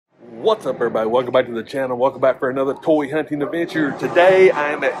What's up, everybody? Welcome back to the channel. Welcome back for another toy hunting adventure. Today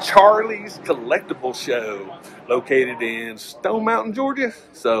I am at Charlie's Collectible Show located in Stone Mountain, Georgia.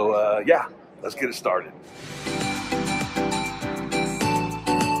 So yeah, let's get it started.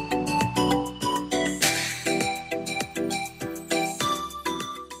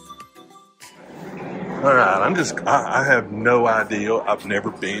 All right, I have no idea. I've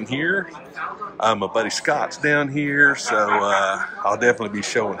never been here. My buddy Scott's down here, so I'll definitely be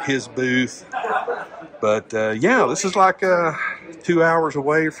showing his booth. But yeah, this is like 2 hours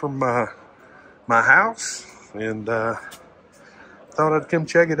away from my house, and thought I'd come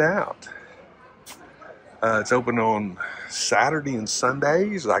check it out. It's open on Saturday and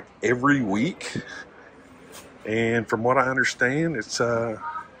Sundays, like every week. And from what I understand, it's a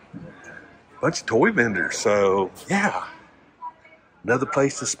bunch of toy vendors. So yeah, another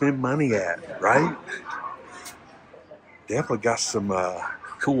place to spend money at, right? Definitely got some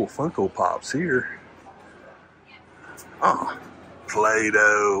cool Funko Pops here. Oh,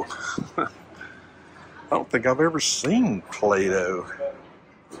 Play-Doh. I don't think I've ever seen Play-Doh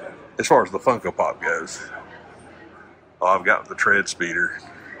as far as the Funko Pop goes. Oh, I've got the Tread Speeder.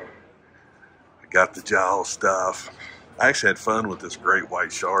 I got the Jaws stuff. I actually had fun with this great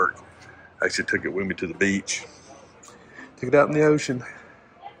white shark. I actually took it with me to the beach. Took it out in the ocean.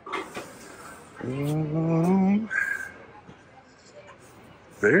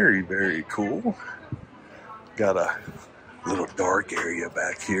 Very, very cool. Got a little dark area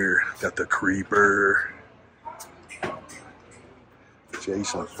back here. Got the Creeper.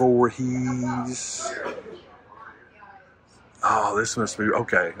 Jason Voorhees. Oh, this must be,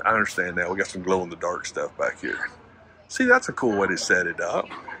 okay, I understand now. We got some glow-in-the-dark stuff back here. See, that's a cool way to set it up.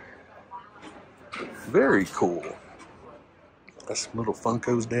 Very cool. Got some little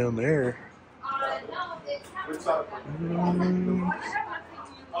Funkos down there.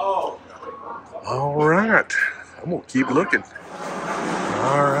 All right, I'm gonna keep looking.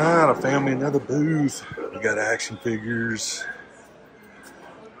 All right, I found me another booth. We got action figures.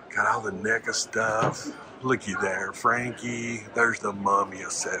 Got all the NECA stuff. Looky there, Frankie. There's the Mummy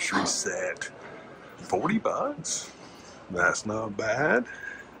accessory set. 40 bucks. That's not bad.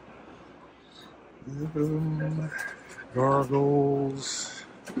 Gargles.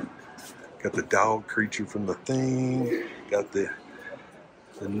 Got the dog creature from The Thing. Got the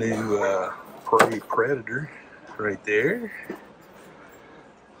new prey predator right there.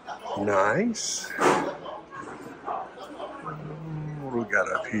 Nice. What do we got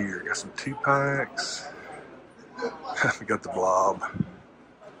up here? Got some 2-packs. We got the Blob.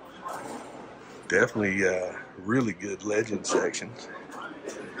 Definitely really good legend section.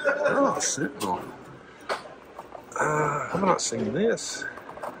 Oh, Sentinel. I've not seen this.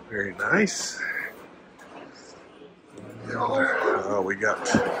 Very nice. Oh, we got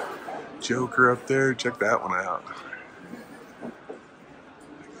Joker up there. Check that one out.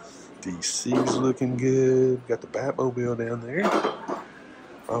 DC's looking good. Got the Batmobile down there.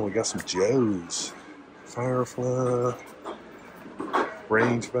 Oh, we got some Joes. Firefly.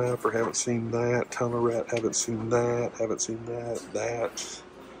 Range Viper, haven't seen that. Tunnel Rat, haven't seen that. Haven't seen that. That.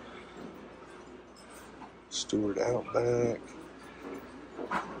 Stewart Outback.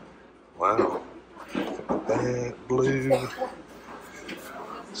 Wow. That. Blue.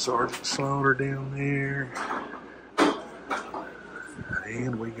 Sergeant Slaughter down there.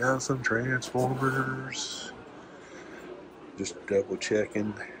 And we got some Transformers. Just double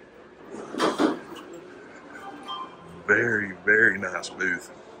checking. Very, very nice booth.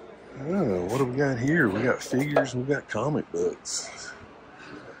 Oh, what do we got here? We got figures and we got comic books.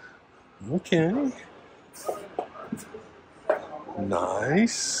 Okay.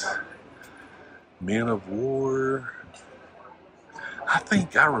 Nice. Men of War. I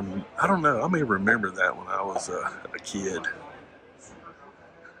think I don't know. I may remember that when I was a kid.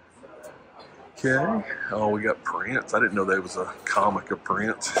 Okay. Oh, we got Prince. I didn't know there was a comic of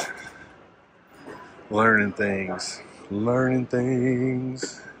Prince. Learning things. Learning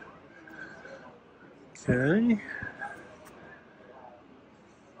things. Okay.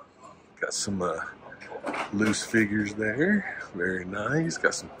 Got some loose figures there. Very nice.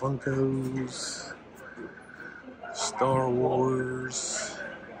 Got some Funkos. Star Wars.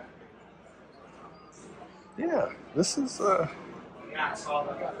 Yeah, this is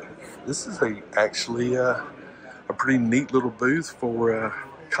actually a pretty neat little booth for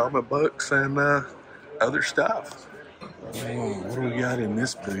comic books and other stuff. Oh, what do we got in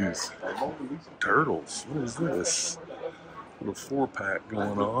this booth? Turtles. What is this? Little 4-pack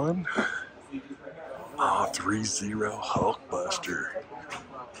going on. Oh, 3-0 Hulkbuster.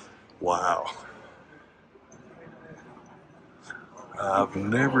 Wow. I've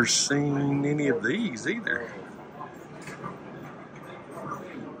never seen any of these either.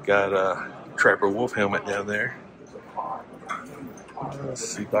 Got a Trapper Wolf helmet down there. Let's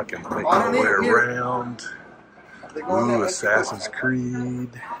see if I can make my way around. Ooh, Assassin's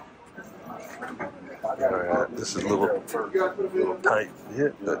Creed. Alright, this is a little tight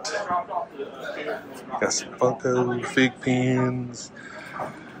fit, but got some Funko Fig Pins.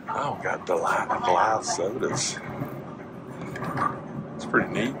 Oh, got Goliath sodas. It's pretty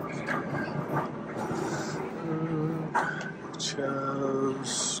neat.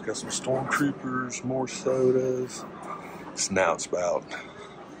 Chose. Got some Stormtroopers, more sodas. Snout Spout.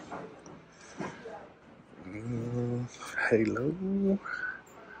 Halo.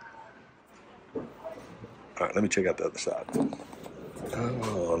 Alright, let me check out the other side.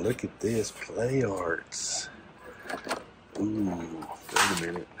 Oh, look at this. Play Arts. Ooh, wait a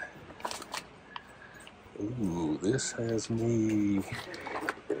minute. Ooh, this has me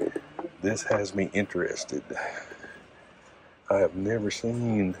interested. I have never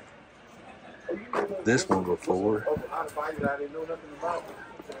seen this one before.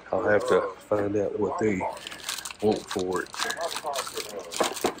 I'll have to find out what they want for it.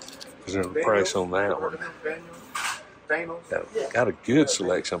 Because there's a price on that one. Got a good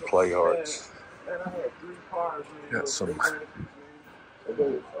selection of Play Arts. Got some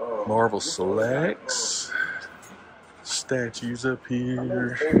Marvel Selects. Statues up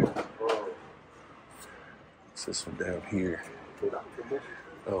here. What's this one down here?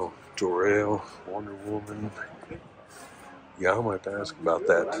 Oh, Jor-El, Wonder Woman. Yeah, I'm going to have to ask about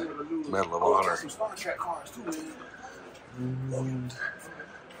that Medal of Honor.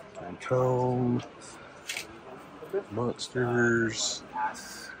 And Cone. Monsters.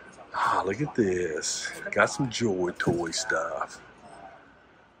 Ah, look at this. Got some Joy Toy stuff.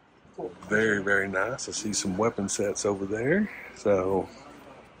 Very, very nice. I see some weapon sets over there. So,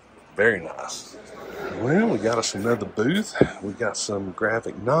 very nice. Well, we got us another booth. We got some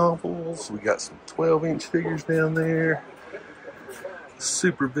graphic novels. We got some 12-inch figures down there.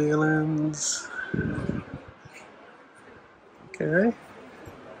 Super villains. Okay.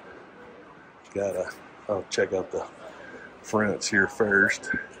 I'll check out the fronts here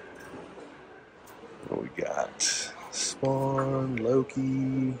first. What we got? Spawn,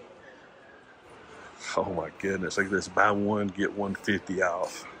 Loki. Oh my goodness, look at this. Buy one, get 150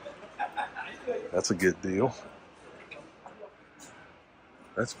 off. That's a good deal.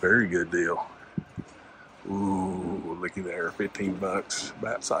 That's a very good deal. Ooh, looky there, 15 bucks.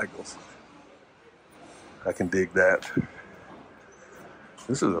 Bat Cycles. I can dig that.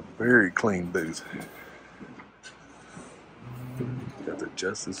 This is a very clean booth. Got the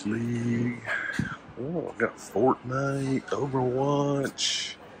Justice League. Oh, got Fortnite,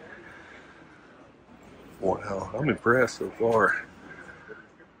 Overwatch. Wow, I'm impressed so far.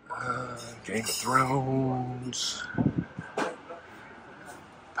 Game of Thrones.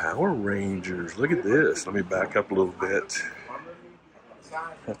 Power Rangers. Look at this. Let me back up a little bit.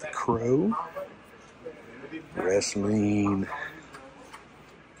 Got the Crow. Wrestling.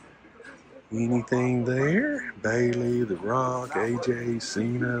 Anything there? Bailey, The Rock, AJ,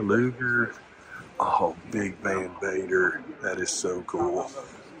 Cena, Luger. Oh, Big Van Vader. That is so cool.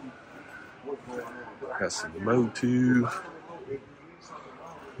 Got some Motu.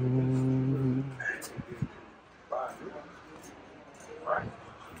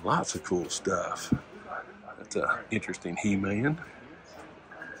 Lots of cool stuff. That's an interesting He-Man.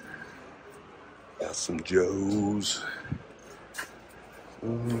 Got some Joes.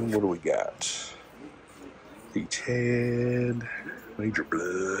 What do we got? Peach Head. Major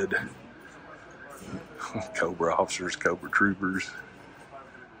Blood. Cobra Officers, Cobra Troopers.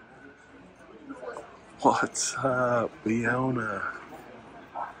 What's up, Fiona?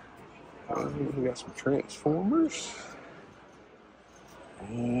 We got some Transformers.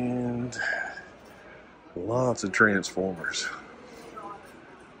 And lots of Transformers.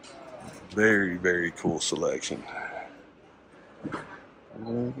 Very, very cool selection.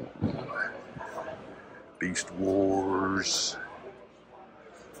 Beast Wars.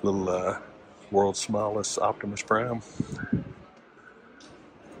 Little World's Smallest Optimus Prime.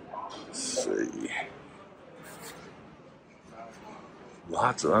 Let's see.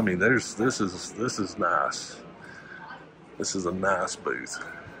 Lots of, I mean, this is nice. This is a nice booth.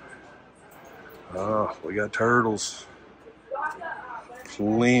 Oh, we got turtles.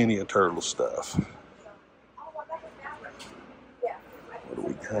 Plenty of turtle stuff. What do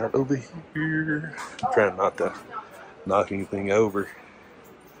we got over here? I'm trying not to knock anything over.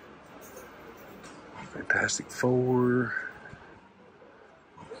 Fantastic Four.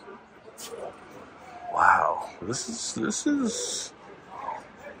 Wow, this is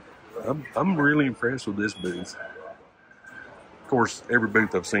I'm really impressed with this booth. Of course, every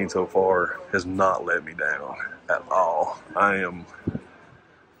booth I've seen so far has not let me down at all. I am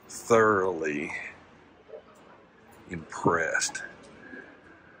thoroughly impressed.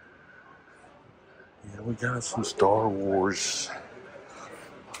 Yeah, we got some Star Wars.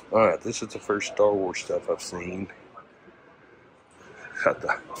 Alright, this is the first Star Wars stuff I've seen. Got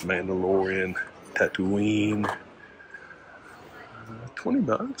the Mandalorian, Tatooine.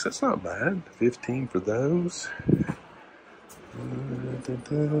 $20, that's not bad. 15 for those.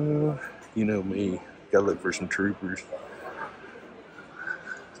 You know me, gotta look for some troopers.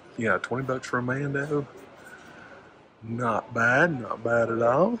 Yeah, $20 for a Mando. Not bad at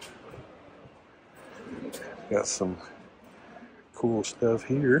all. Got some cool stuff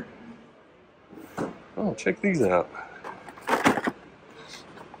here. Oh, check these out.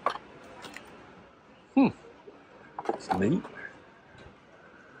 It's neat.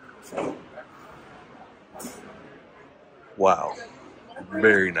 Wow.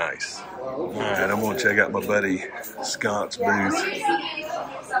 Very nice. Alright, I'm gonna check out my buddy Scott's booth.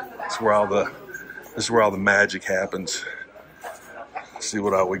 This is where all the magic happens. See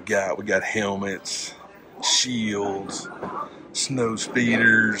what all we got. We got helmets, shields, snow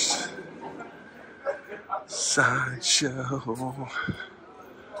speeders, sideshow.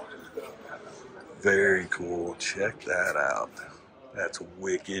 Very cool. Check that out. That's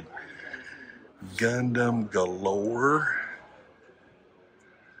wicked. Gundam galore.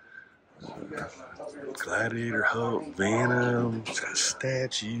 Gladiator, Hulk, Venom. It's got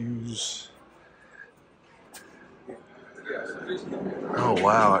statues. Oh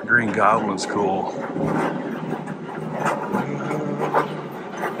wow, that Green Goblin's cool.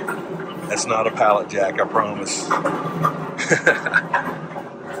 That's not a pallet jack, I promise.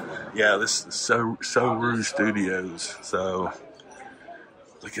 Yeah, this is Soru Studios. So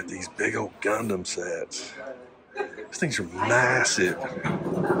look at these big old Gundam sets. These things are massive.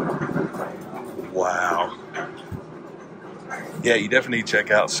 Wow. Yeah, you definitely need to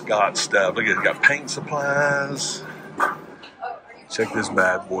check out Scott's stuff. Look at it, it's got paint supplies. Check this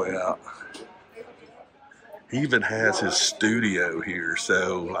bad boy out. He even has his studio here,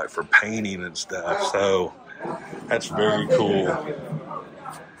 so like for painting and stuff. So that's very cool.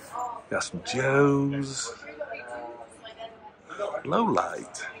 Got some Joes. Low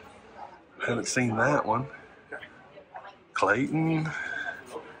light. Haven't seen that one. Clayton.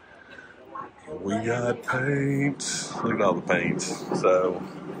 We got paints. Look at all the paints. So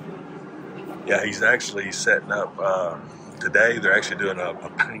yeah, he's actually setting up today. They're actually doing a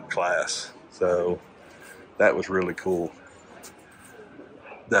paint class. So that was really cool.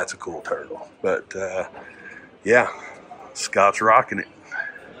 That's a cool turtle. But yeah, Scott's rocking it.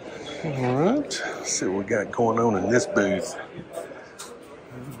 Alright, let's see what we got going on in this booth.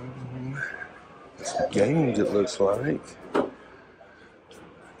 Some games, it looks like.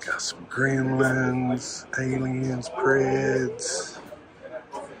 Got some Gremlins, Aliens, Preds.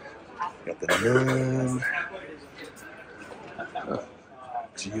 Got the Nun.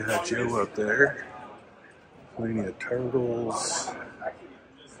 G.I. Joe up there. Plenty of turtles.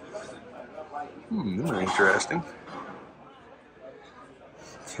 Those are interesting.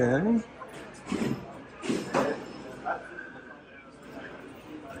 Okay.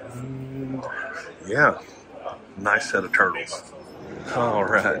 And yeah, nice set of turtles. All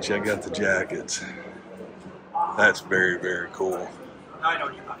right, check out the jackets. That's very, very cool.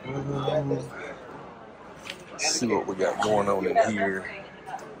 Let's see what we got going on in here.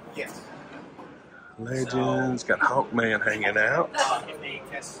 Legends, got Hawkman hanging out.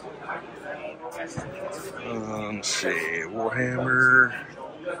 Let's see, Warhammer.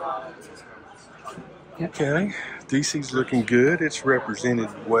 Okay, DC's looking good. It's represented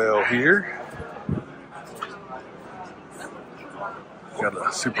well here. Got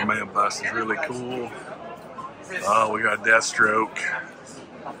a Superman bust, is really cool. Oh, we got Deathstroke.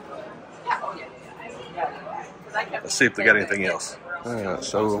 Let's see if they got anything else. Alright,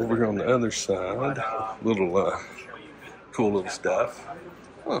 so over on the other side, little cool little stuff.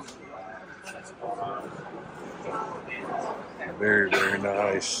 Huh. Very, very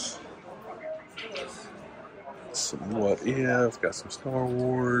nice. Some What If, got some Star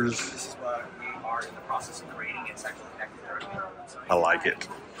Wars. I like it.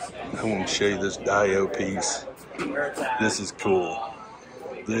 I want to show you this Dio piece. This is cool.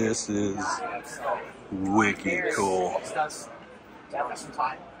 This is wicked cool.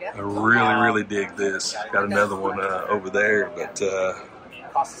 I really, really dig this. Got another one over there, but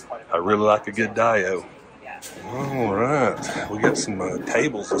I really like a good Dio. All right, we got some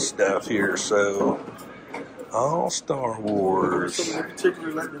tables and stuff here. So All Star Wars. In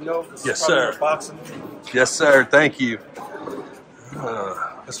particular, let me know. Yes, sir. Yes, sir. Thank you.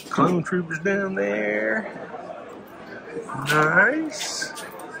 Got some clone troopers down there. Nice.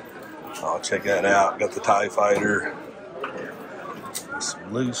 Oh, check that out. Got the TIE Fighter.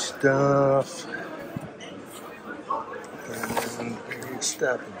 Some loose stuff. And various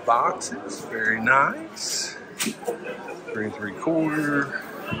stuff in boxes. Very nice. 3 3/4.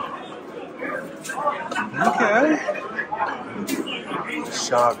 Okay.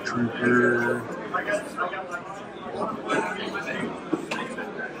 Shock Trooper.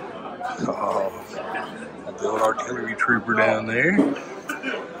 Oh, the old artillery trooper down there.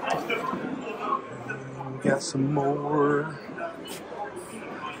 We got some more.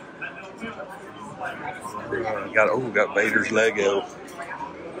 Got Vader's Lego.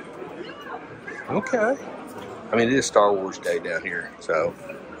 Okay. I mean, it is Star Wars Day down here, so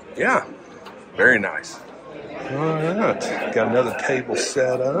yeah, very nice. All right, got another table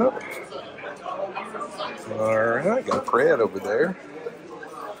set up. All right, got Fred over there.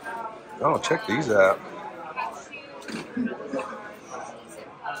 Oh, check these out.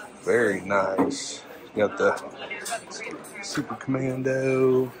 Very nice. Got the Super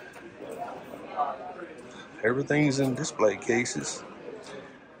Commando. Everything's in display cases.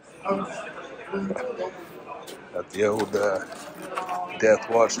 Got the old Death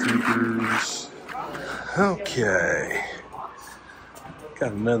Watch Troopers. Okay.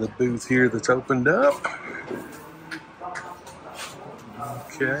 Got another booth here that's opened up.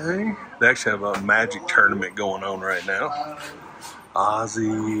 Okay. They actually have a Magic tournament going on right now.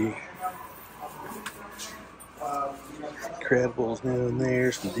 Ozzy. Collectibles down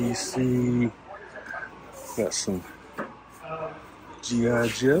there. Some DC. Got some G.I.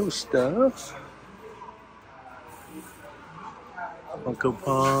 Joe stuff. Funko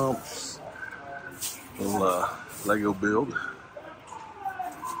Pops. Little Lego build.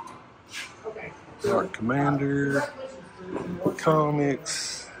 Dark Commander.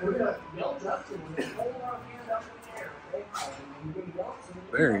 Comics.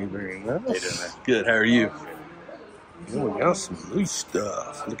 Very, very nice. Good, how are you? Oh, we got some loose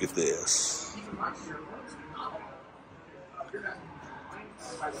stuff. Look at this.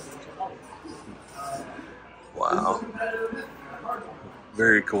 Wow.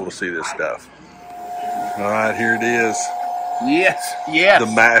 Very cool to see this stuff. All right, here it is. Yes, yes.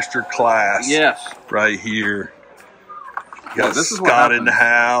 The master class. Yes. Right here. You got this is Scott in the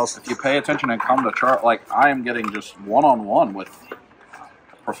house. If you pay attention and come to chart, like I am getting just one-on-one with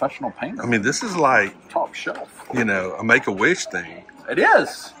professional painters. I mean, this is like top shelf. You know, a Make-A-Wish thing. It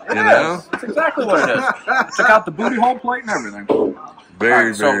is. It is. That's exactly what it is. Check out the booty hole plate and everything.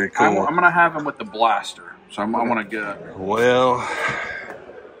 Very, very cool. I'm going to have him with the blaster. So I'm going to get... Well,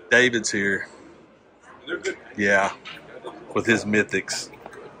 David's here. Yeah. With his mythics.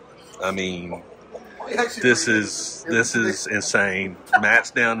 I mean, this is insane.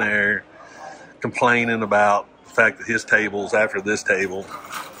 Matt's down there complaining about the fact that his table's after this table.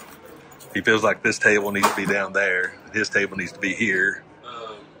 He feels like this table needs to be down there. His table needs to be here.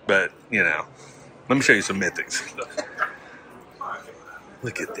 But, you know, let me show you some mythics.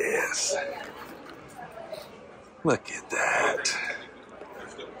 Look at this. Look at that.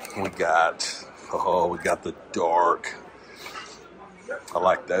 We got the dark. I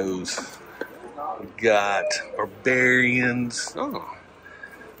like those. We got Barbarians. Oh,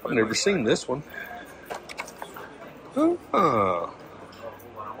 I've never seen this one. Oh,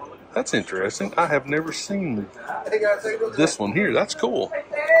 that's interesting. I have never seen this one here. That's cool.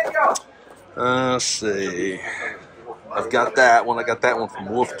 Let's see. I've got that one. I got that one from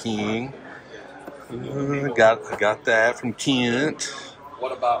Wolf King. I got that from Kent.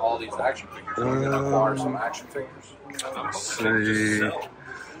 What about all these action figures? Are you going to acquire some action figures? Let's see.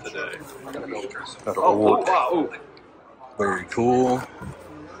 Got an orc. Very cool.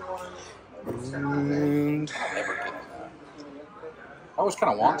 And I always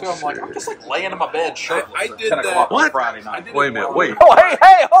kind of want to. I'm like, I'm just like laying in my bed shirtless. I did that. What? Friday night. Wait a minute. Wait.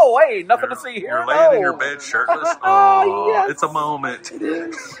 Oh, hey, nothing to see here. You're laying in your bed shirtless? Oh, Yes. It's a moment.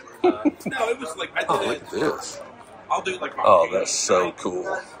 No, it was like I did Oh, look at this. I'll do like my Oh, that's so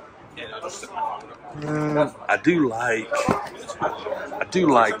cool. I do like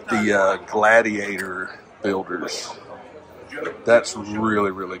the gladiator builders. That's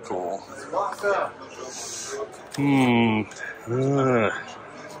really, really cool.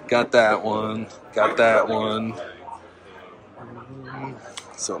 Got that one. Got that one.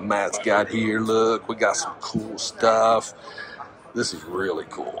 So Matt's got here. Look, we got some cool stuff. This is really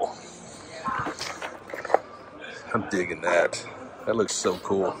cool. I'm digging that. That looks so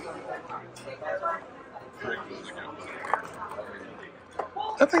cool.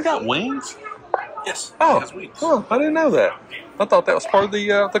 That thing got wings? Yes. Oh, It has wings. oh, I didn't know that. I thought that was part of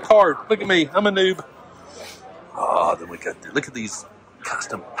the card. Look at me, I'm a noob. Oh, then we got look at these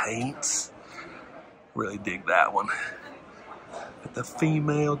custom paints. Really dig that one. The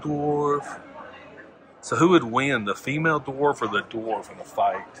female dwarf. So who would win, the female dwarf or the dwarf in a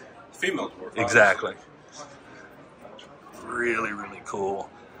fight? Female dwarf. Exactly. Really, really cool.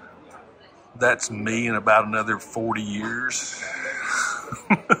 That's me in about another 40 years.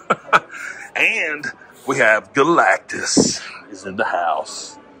 And we have Galactus is in the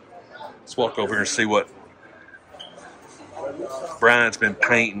house. Let's walk over here and see what Brian's been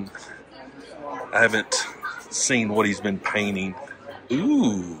painting. I haven't seen what he's been painting.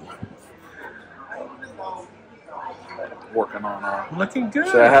 Ooh, Working on. looking good.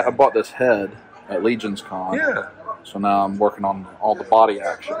 So I bought this head at Legion's Con. Yeah. So now I'm working on all the body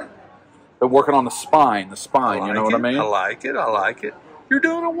action. But working on the spine. You know what I mean? I like it. I like it. You're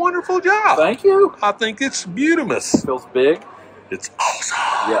doing a wonderful job. Thank you. I think it's beautimous. Feels big. It's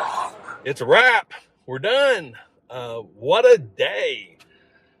awesome. Yeah. It's a wrap. We're done. What a day.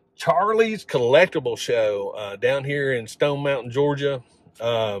 Charlie's Collectible Show down here in Stone Mountain, Georgia.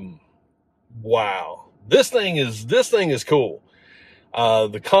 Wow. This thing is cool.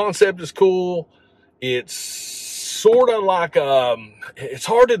 The concept is cool. It's sort of like it's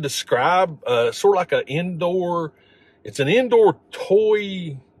hard to describe. Sort of like an indoor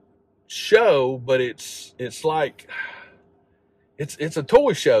toy show, but it's like it's a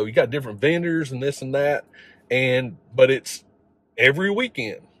toy show. You got different vendors and this and that, but it's every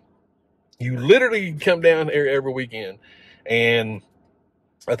weekend. You literally come down here every weekend, and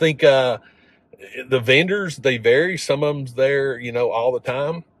I think the vendors, they vary. Some of them's there, all the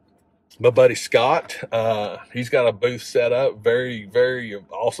time. My buddy Scott, he's got a booth set up, very, very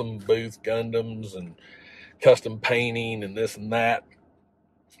awesome booth, Gundams and custom painting and this and that.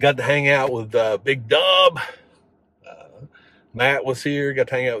 Got to hang out with Big Dub. Matt was here, got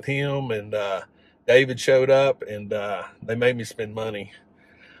to hang out with him, and David showed up, and they made me spend money.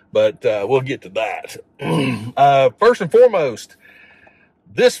 But we'll get to that. First and foremost,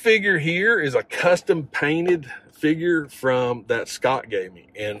 this figure here is a custom painted figure from that Scott gave me,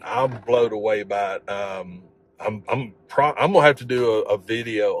 and I'm blown away by it. I'm gonna have to do a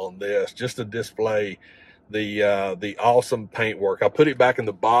video on this just to display the awesome paintwork. I put it back in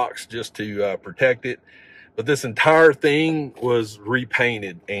the box just to protect it, but this entire thing was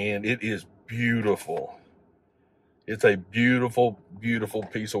repainted, and it is beautiful. It's a beautiful, beautiful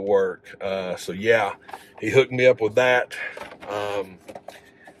piece of work. So yeah, he hooked me up with that.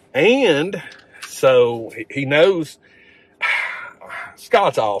 And so he knows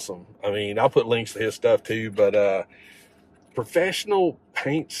Scott's awesome. I mean, I'll put links to his stuff too, but professional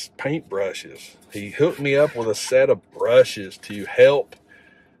paint brushes. He hooked me up with a set of brushes to help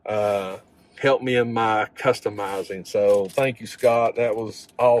me in my customizing. So thank you, Scott. That was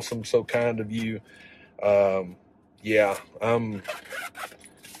awesome. So kind of you.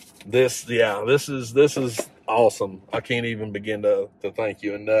 This is awesome. I can't even begin to thank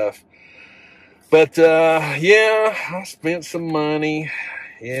you enough. But yeah, I spent some money.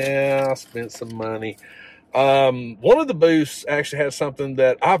 One of the booths actually had something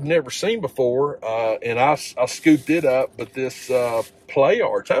that I've never seen before, and I scooped it up. But this Play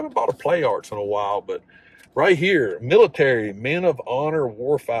Arts, I haven't bought a Play Arts in a while, but right here, military Men of Honor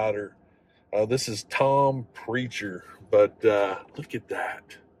Warfighter. This is Tom Preacher, but look at that.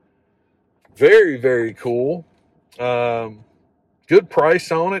 Very, very cool. Good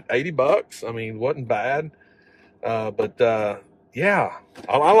price on it, $80. I mean, wasn't bad. But yeah,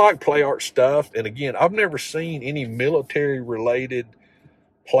 I like Play Art stuff. And again, I've never seen any military related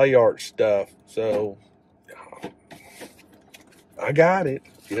Play Art stuff. So I got it.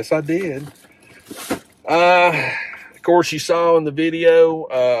 Yes, I did. Of course, you saw in the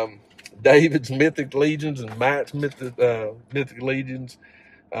video, David's Mythic Legions and Matt's Mythic Legions.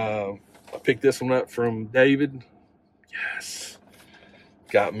 I picked this one up from David. Yes.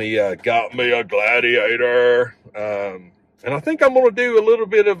 Got me a gladiator. And I think I'm going to do a little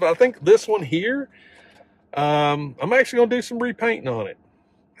bit of, I think this one here, I'm actually going to do some repainting on it.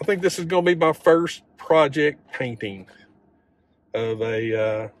 I think this is going to be my first project painting of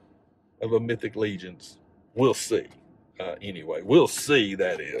a Mythic Legions. We'll see. Anyway, we'll see,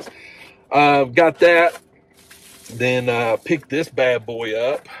 that is. Got that. Then picked this bad boy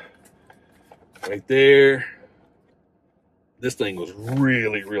up. Right there. This thing was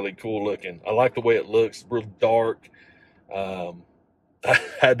really, really cool looking. I like the way it looks, real dark. I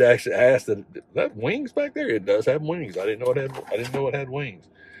had to actually ask that wings back there? It does have wings. I didn't know it had wings.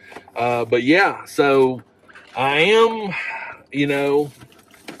 But yeah, so I am,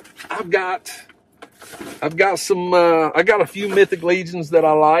 I've got some, I got a few Mythic Legions that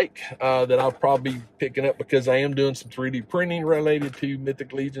I like, that I'll probably be picking up because I am doing some 3D printing related to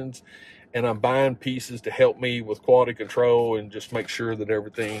Mythic Legions, and I'm buying pieces to help me with quality control and just make sure that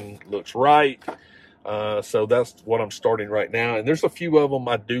everything looks right. So that's what I'm starting right now. And there's a few of them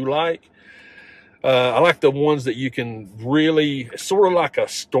I do like. I like the ones that you can really, sort of like a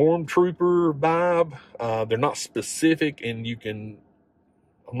Stormtrooper vibe. They're not specific, and you can,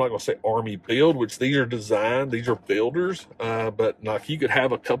 I'm not going to say army build, which these are designed, these are builders. But like you could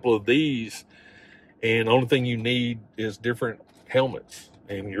have a couple of these, and the only thing you need is different helmets,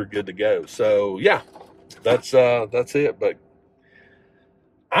 and you're good to go. So yeah, that's it. But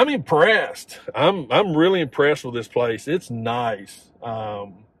I'm impressed. I'm really impressed with this place. It's nice.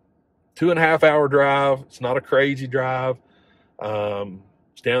 2.5 hour drive. It's not a crazy drive.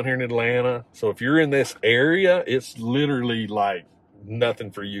 It's down here in Atlanta. So if you're in this area, it's literally like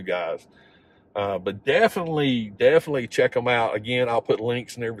nothing for you guys. But definitely check them out. Again, I'll put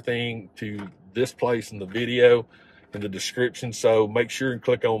links and everything to this place in the video in the description. So make sure and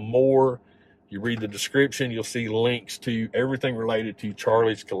click on more. You read the description, you'll see links to everything related to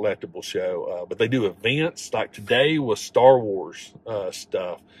Charlie's Collectible Show. But they do events, like today was Star Wars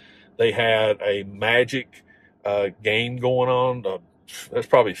stuff. They had a Magic game going on. There's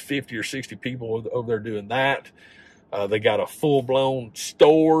probably 50 or 60 people over there doing that. They got a full-blown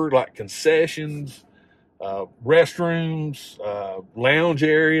store, like concessions, restrooms, lounge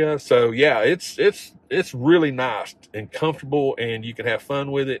area. So yeah, it's really nice and comfortable, and you can have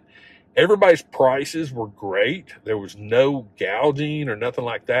fun with it. Everybody's prices were great. There was no gouging or nothing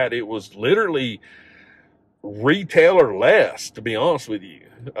like that. It was literally retail or less, to be honest with you,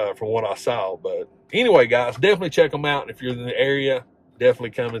 from what I saw. But anyway, guys, definitely check them out. If you're in the area,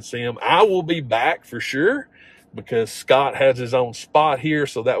 definitely come and see them. I will be back for sure because Scott has his own spot here,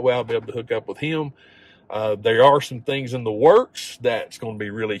 so that way I'll be able to hook up with him. There are some things in the works that's going to be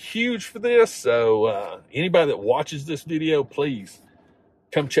really huge for this. So anybody that watches this video, please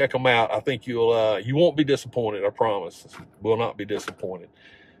come check them out. I think you won't be disappointed. I promise. Will not be disappointed.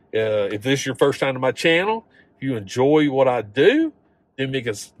 If this is your first time to my channel, if you enjoy what I do, do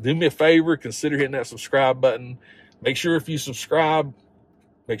me a favor, consider hitting that subscribe button. Make sure if you subscribe,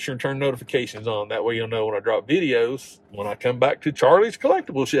 make sure and turn notifications on. That way you'll know when I drop videos, when I come back to Charlie's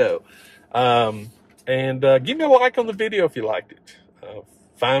Collectible Show. And give me a like on the video if you liked it.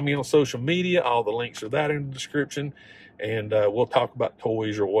 Find me on social media. All the links are that in the description. And we'll talk about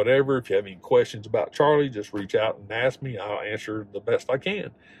toys or whatever. If you have any questions about Charlie, just reach out and ask me. I'll answer the best I can.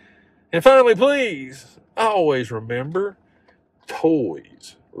 And finally, please, always remember,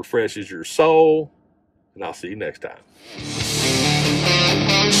 toys refreshes your soul. And I'll see you next time.